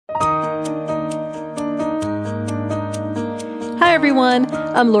Hi, everyone.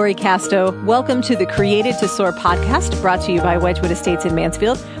 I'm Lori Casto. Welcome to the Created to Soar podcast, brought to you by Wedgwood Estates in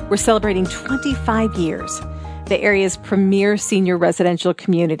Mansfield. We're celebrating 25 years, the area's premier senior residential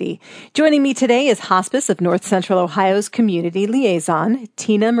community. Joining me today is Hospice of North Central Ohio's community liaison,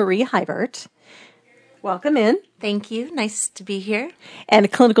 Tina Marie Hibert. Welcome in. Thank you. Nice to be here.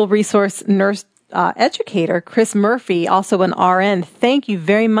 And clinical resource nurse educator, Chris Murphy, also an RN. Thank you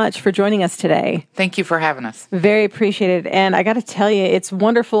very much for joining us today. Thank you for having us. Very appreciated. And I got to tell you, it's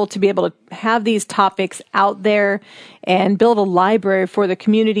wonderful to be able to have these topics out there and build a library for the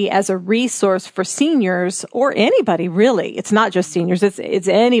community as a resource for seniors or anybody, really. It's not just seniors. It's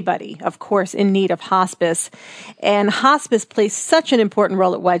anybody, of course, in need of hospice. And hospice plays such an important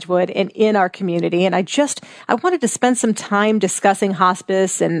role at Wedgwood and in our community. And I wanted to spend some time discussing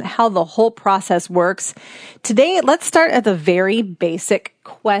hospice and how the whole process works. Today, let's start at the very basic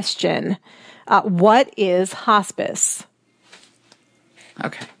question. What is hospice?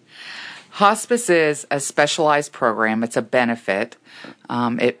 Okay. Hospice is a specialized program. It's a benefit.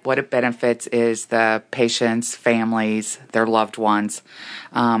 What it benefits is the patients, families, their loved ones.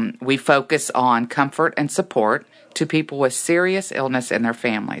 We focus on comfort and support to people with serious illness and their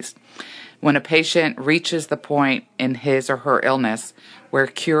families. When a patient reaches the point in his or her illness where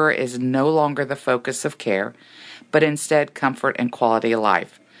cure is no longer the focus of care, but instead comfort and quality of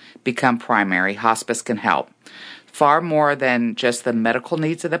life become primary, hospice can help. Far more than just the medical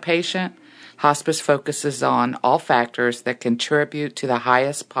needs of the patient, hospice focuses on all factors that contribute to the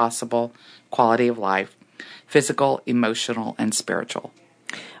highest possible quality of life, physical, emotional, and spiritual.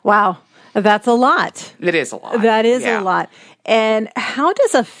 Wow, that's a lot. It is a lot. That is a lot. And how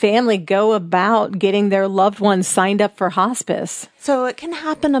does a family go about getting their loved ones signed up for hospice? So it can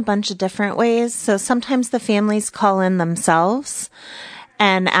happen a bunch of different ways. So sometimes the families call in themselves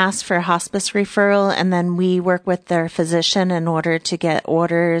and ask for a hospice referral, and then we work with their physician in order to get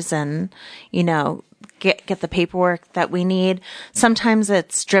orders and, get the paperwork that we need. Sometimes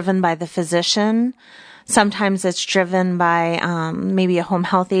it's driven by the physician. Sometimes it's driven by maybe a home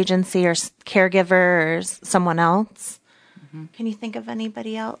health agency or caregiver or someone else. Mm-hmm. Can you think of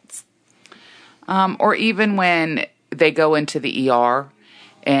anybody else? Or even when they go into the ER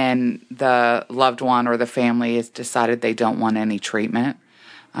and the loved one or the family has decided they don't want any treatment,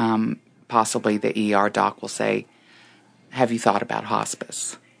 possibly the ER doc will say, have you thought about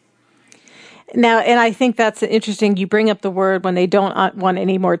hospice? Now, and I think that's interesting. You bring up the word when they don't want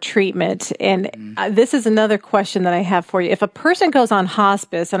any more treatment. And this is another question that I have for you. If a person goes on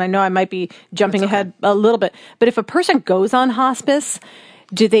hospice, and I know I might be jumping ahead a little bit, but if a person goes on hospice,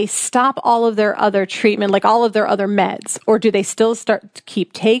 do they stop all of their other treatment, like all of their other meds, or do they still start to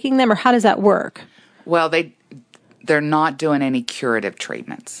keep taking them, or how does that work? Well, they're not doing any curative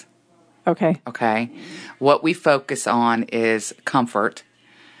treatments. Okay. What we focus on is comfort,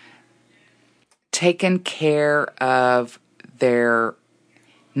 taking care of their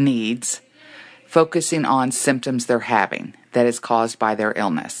needs, focusing on symptoms they're having that is caused by their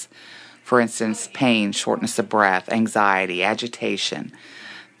illness. For instance, pain, shortness of breath, anxiety, agitation.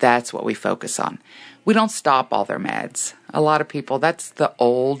 That's what we focus on. We don't stop all their meds. A lot of people, that's the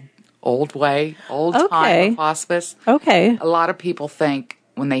old way, time of hospice. Okay. A lot of people think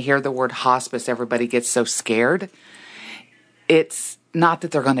when they hear the word hospice, everybody gets so scared. It's not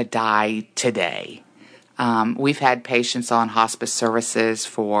that they're going to die today. We've had patients on hospice services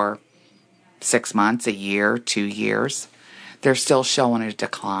for 6 months, a year, 2 years. They're still showing a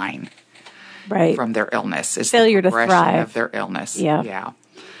decline from their illness. It's failure the to thrive of their illness. Yeah.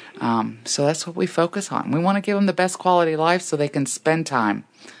 So that's what we focus on. We want to give them the best quality of life so they can spend time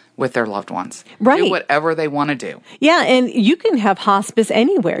with their loved ones. Do whatever they want to do. Yeah, and you can have hospice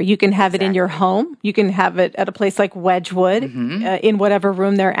anywhere. You can have it in your home. You can have it at a place like Wedgwood, in whatever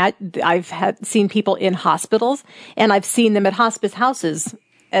room they're at. I've seen people in hospitals, and I've seen them at hospice houses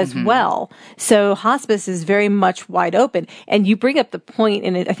as well. So hospice is very much wide open. And you bring up the point,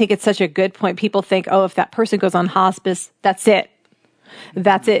 and I think it's such a good point. People think, if that person goes on hospice, that's it.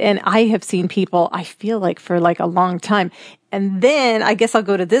 That's it. And I have seen people, I feel like, for like a long time. And then I guess I'll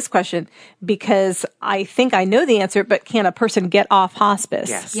go to this question because I think I know the answer, but can a person get off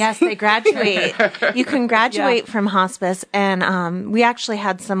hospice? Yes, they graduate. You can graduate from hospice. And we actually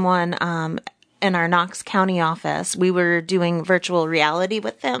had someone in our Knox County office. We were doing virtual reality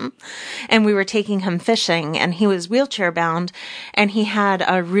with him, and we were taking him fishing, and he was wheelchair bound, and he had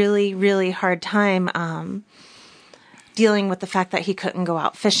a really, really hard time dealing with the fact that he couldn't go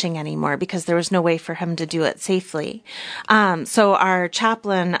out fishing anymore because there was no way for him to do it safely. So our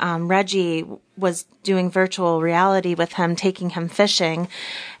chaplain, Reggie, was doing virtual reality with him, taking him fishing,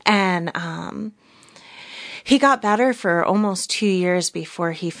 and He got better for almost 2 years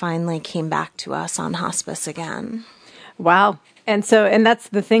before he finally came back to us on hospice again. Wow. And that's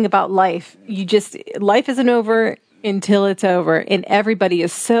the thing about life. Life isn't over until it's over. And everybody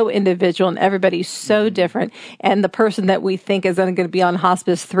is so individual and everybody's so different. And the person that we think is going to be on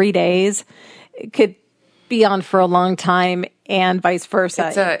hospice 3 days could be on for a long time, and vice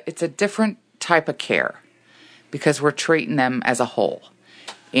versa. It's a different type of care because we're treating them as a whole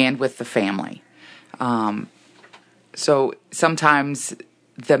and with the family. So sometimes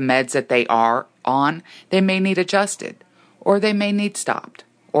the meds that they are on, they may need adjusted, or they may need stopped,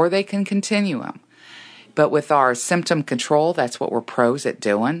 or they can continue them. But with our symptom control, that's what we're pros at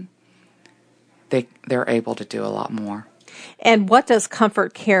doing. They're able to do a lot more. And what does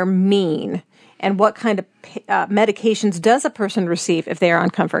comfort care mean? And what kind of medications does a person receive if they are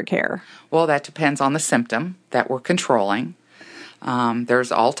on comfort care? Well, that depends on the symptom that we're controlling.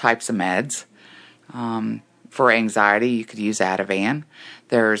 There's all types of meds. For anxiety, you could use Ativan.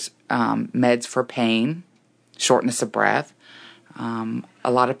 There's meds for pain, shortness of breath. A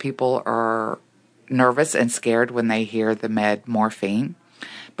lot of people are nervous and scared when they hear the med morphine,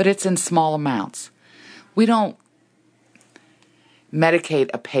 but it's in small amounts. We don't medicate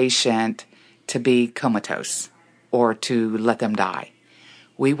a patient to be comatose or to let them die.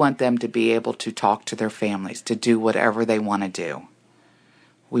 We want them to be able to talk to their families, to do whatever they want to do.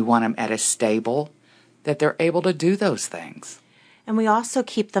 We want them at a stable that they're able to do those things. And we also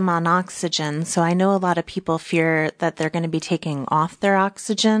keep them on oxygen. So I know a lot of people fear that they're going to be taking off their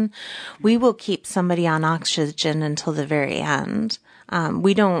oxygen. We will keep somebody on oxygen until the very end.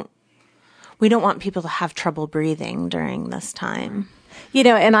 We don't want people to have trouble breathing during this time.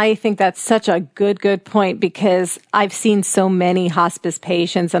 And I think that's such a good point, because I've seen so many hospice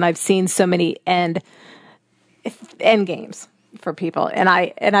patients and I've seen so many end games for people. And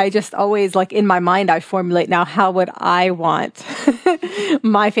I just always, like, in my mind, I formulate, now, how would I want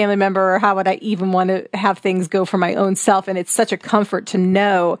my family member, or how would I even want to have things go for my own self? And it's such a comfort to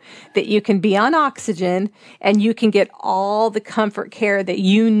know that you can be on oxygen and you can get all the comfort care that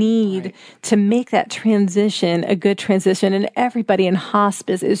you need to make that transition a good transition. And everybody in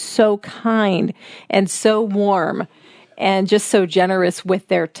hospice is so kind and so warm and just so generous with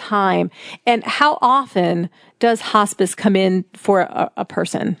their time. And how often does hospice come in for a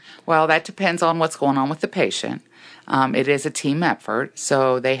person? Well, that depends on what's going on with the patient. It is a team effort,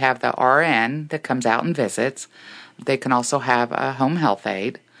 so they have the RN that comes out and visits. They can also have a home health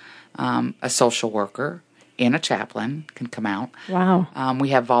aide, a social worker, and a chaplain can come out. Wow. We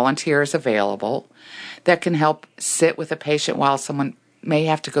have volunteers available that can help sit with a patient while someone may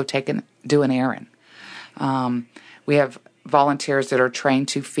have to go do an errand. We have volunteers that are trained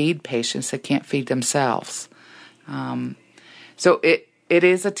to feed patients that can't feed themselves. So it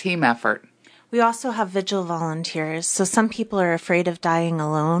is a team effort. We also have vigil volunteers. So some people are afraid of dying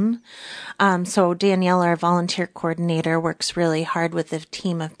alone. So Danielle, our volunteer coordinator, works really hard with a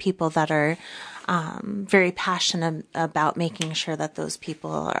team of people that are very passionate about making sure that those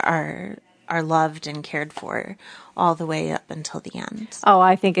people are loved and cared for all the way up until the end. Oh,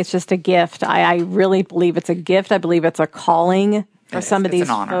 I think it's just a gift. I really believe it's a gift. I believe it's a calling for some of these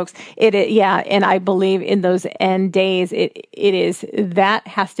folks. And I believe in those end days, that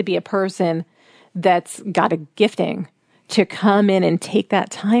has to be a person that's got a gifting to come in and take that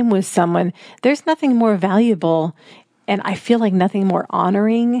time with someone. There's nothing more valuable, and I feel like nothing more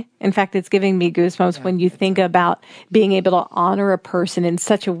honoring. In fact, it's giving me goosebumps when you think about being able to honor a person in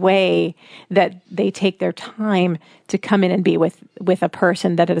such a way that they take their time to come in and be with a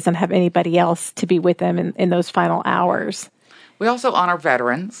person that doesn't have anybody else to be with them in those final hours. We also honor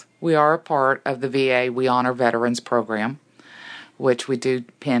veterans. We are a part of the VA We Honor Veterans program, which we do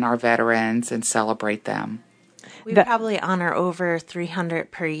pin our veterans and celebrate them. We probably honor over 300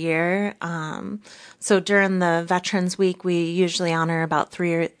 per year. So during the Veterans Week, we usually honor about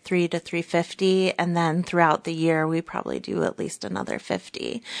 3 to 350. And then throughout the year, we probably do at least another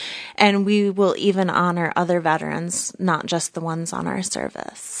 50. And we will even honor other veterans, not just the ones on our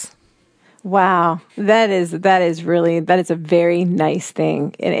service. Wow. That is a very nice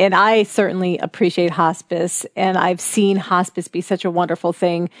thing. And I certainly appreciate hospice, and I've seen hospice be such a wonderful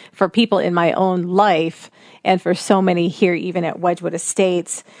thing for people in my own life and for so many here, even at Wedgwood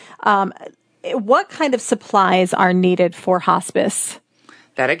Estates. What kind of supplies are needed for hospice?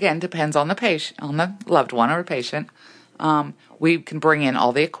 That again depends on the patient, on the loved one or patient. We can bring in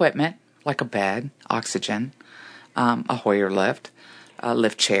all the equipment, like a bed, oxygen, a Hoyer lift, a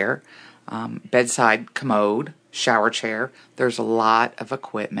lift chair, bedside commode, shower chair. There's a lot of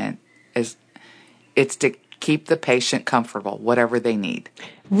equipment. It's to keep the patient comfortable, whatever they need.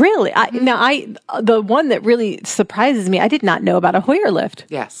 Really? The one that really surprises me, I did not know about a Hoyer lift.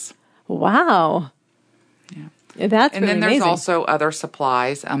 Yes. Wow. Yeah. That's and really then there's amazing. also other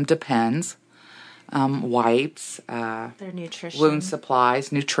supplies. Depends. Wipes. Their nutrition. Wound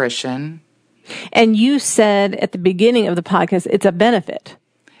supplies. Nutrition. And you said at the beginning of the podcast, it's a benefit.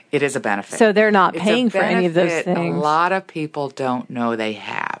 It is a benefit. So they're not It's paying a for any of those benefit things. A lot of people don't know they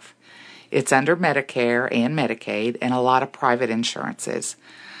have. It's under Medicare and Medicaid and a lot of private insurances.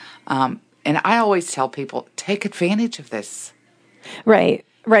 And I always tell people, take advantage of this. Right.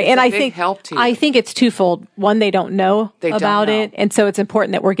 Right. It's and a I big think help to you. I think it's twofold. One, they don't know about know. it. And so it's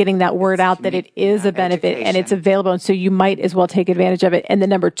important that we're getting that word out that it is a benefit and it's available. And so you might as well take advantage of it. And the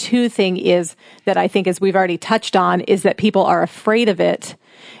number two thing is that I think, as we've already touched on, is that people are afraid of it.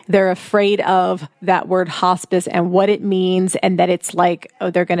 They're afraid of that word hospice and what it means, and that it's like,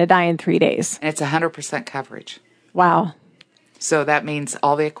 oh, they're going to die in 3 days. And it's 100% coverage. Wow. So that means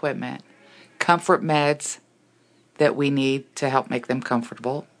all the equipment, comfort meds that we need to help make them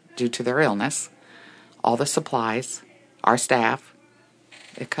comfortable due to their illness, all the supplies, our staff,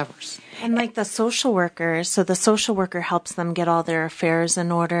 it covers. And like the social workers, so the social worker helps them get all their affairs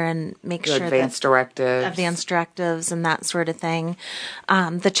in order and make sure advance directives and that sort of thing.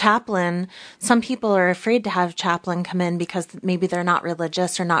 The chaplain, some people are afraid to have chaplain come in because maybe they're not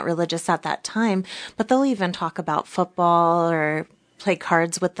religious or not religious at that time, but they'll even talk about football or play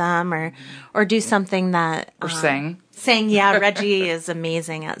cards with them or do something that... Or sing. Sing, yeah. Reggie is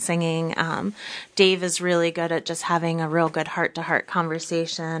amazing at singing. Dave is really good at just having a real good heart-to-heart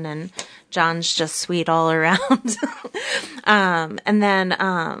conversation, and John's just sweet all around. And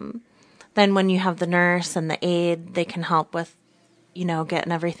then when you have the nurse and the aide, they can help with,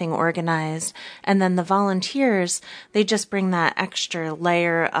 getting everything organized. And then the volunteers, they just bring that extra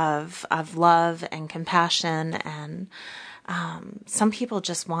layer of love and compassion, and some people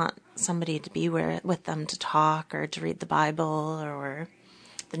just want somebody to be with them to talk or to read the Bible or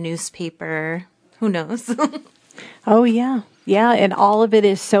the newspaper. Who knows? Oh, yeah. Yeah, and all of it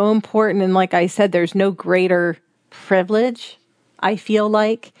is so important. And like I said, there's no greater privilege, I feel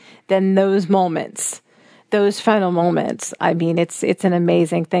like, than those moments, those final moments. I mean, it's an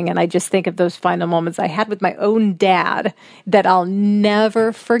amazing thing. And I just think of those final moments I had with my own dad that I'll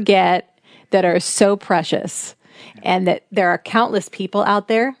never forget, that are so precious. And that there are countless people out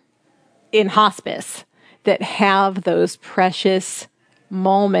there in hospice that have those precious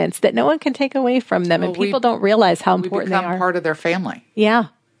moments that no one can take away from them. And people don't realize how important they are. We become part of their family. Yeah.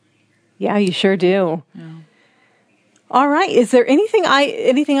 Yeah, you sure do. Yeah. All right. Is there anything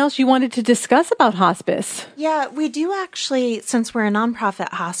else you wanted to discuss about hospice? Yeah, we do actually, since we're a nonprofit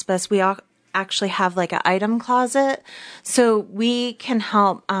hospice, we actually have like an item closet, so we can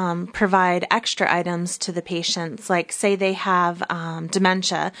help provide extra items to the patients. Like, say they have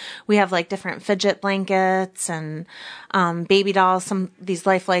dementia, we have like different fidget blankets and baby dolls, these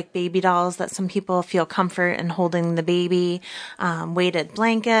lifelike baby dolls that some people feel comfort in holding the baby, weighted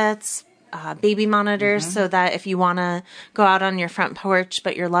blankets, baby monitors, so that if you want to go out on your front porch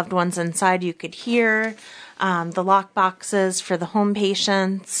but your loved one's inside, you could hear. The lock boxes for the home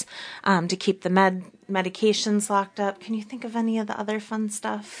patients, to keep the medications locked up. Can you think of any of the other fun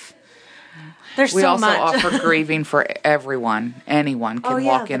stuff? There's we so also much. offer grieving for everyone. Anyone can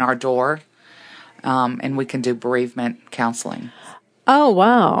walk in our door, and we can do bereavement counseling. Oh,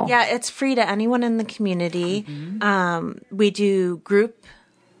 wow. Yeah, it's free to anyone in the community. We do group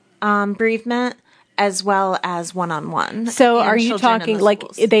bereavement as well as one-on-one. So are you talking like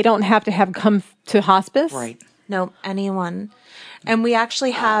schools. They don't have to have come to hospice? Right. No, anyone. And we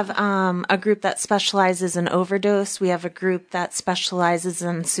actually have a group that specializes in overdose. We have a group that specializes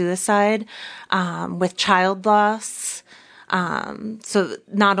in suicide, with child loss. So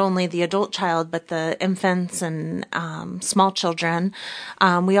not only the adult child, but the infants and small children.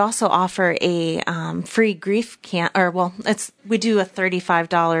 We also offer a free grief camp, we do a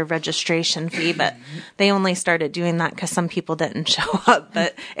 $35 registration fee, but they only started doing that because some people didn't show up,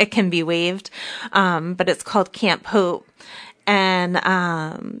 but it can be waived. But it's called Camp Hope.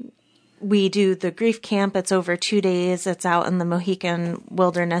 And we do the grief camp. It's over 2 days. It's out in the Mohican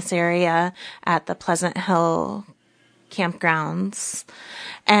Wilderness area at the Pleasant Hill campgrounds,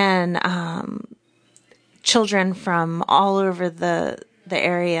 and children from all over the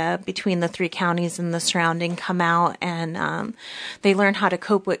area between the 3 counties and the surrounding come out, and they learn how to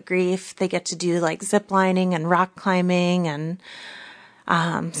cope with grief. They get to do like zip lining and rock climbing, and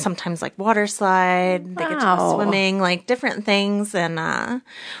sometimes like water slide. They get to go swimming, like different things. And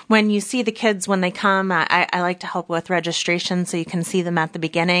when you see the kids when they come, I like to help with registration so you can see them at the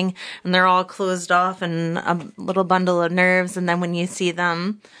beginning. And they're all closed off and a little bundle of nerves. And then when you see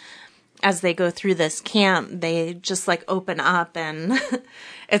them as they go through this camp, they just like open up, and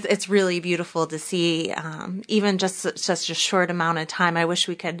it's really beautiful to see. Even just such a short amount of time. I wish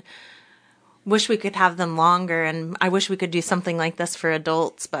we could have them longer, and I wish we could do something like this for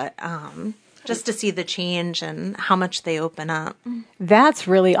adults, but just to see the change and how much they open up. That's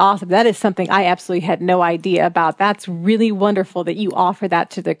really awesome. That is something I absolutely had no idea about. That's really wonderful that you offer that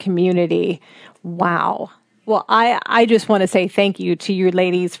to the community. Wow. Well, I just want to say thank you to you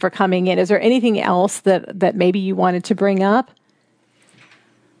ladies for coming in. Is there anything else that maybe you wanted to bring up?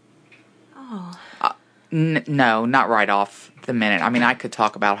 No, not right off the minute. I mean, I could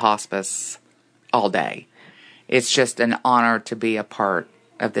talk about hospice all day. It's just an honor to be a part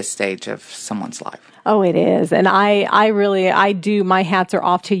of this stage of someone's life. Oh, it is. And I do. My hats are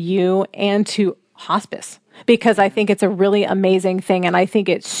off to you and to hospice, because I think it's a really amazing thing. And I think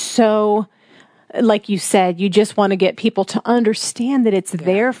it's so, like you said, you just want to get people to understand that it's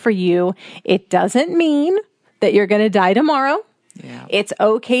there for you. It doesn't mean that you're going to die tomorrow. Yeah. It's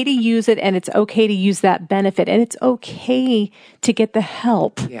okay to use it, and it's okay to use that benefit, and it's okay to get the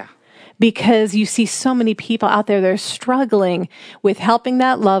help. Yeah. Because you see so many people out there that are struggling with helping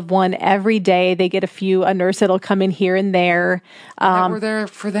that loved one every day. They get a nurse that'll come in here and there. We're there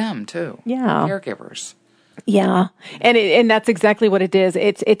for them too. Yeah. Caregivers. Yeah. And that's exactly what it is.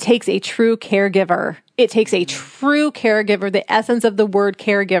 It takes a true caregiver. It takes a true caregiver, the essence of the word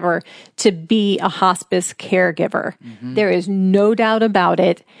caregiver, to be a hospice caregiver. Mm-hmm. There is no doubt about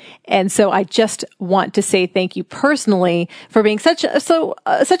it. And so I just want to say thank you personally for being such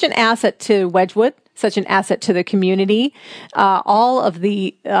an asset to Wedgwood, such an asset to the community, all of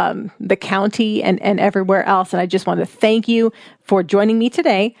the county and everywhere else. And I just want to thank you for joining me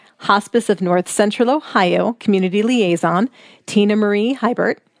today. Hospice of North Central Ohio Community Liaison, Tina Marie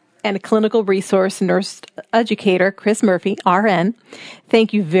Hybert, and Clinical Resource Nurse Educator, Chris Murphy, RN.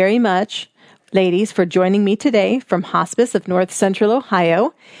 Thank you very much, ladies, for joining me today from Hospice of North Central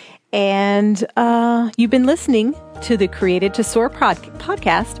Ohio. And you've been listening to the Created to Soar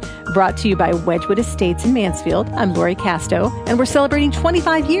podcast, brought to you by Wedgwood Estates in Mansfield. I'm Lori Casto, and we're celebrating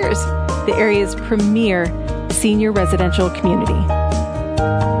 25 years, the area's premier senior residential community.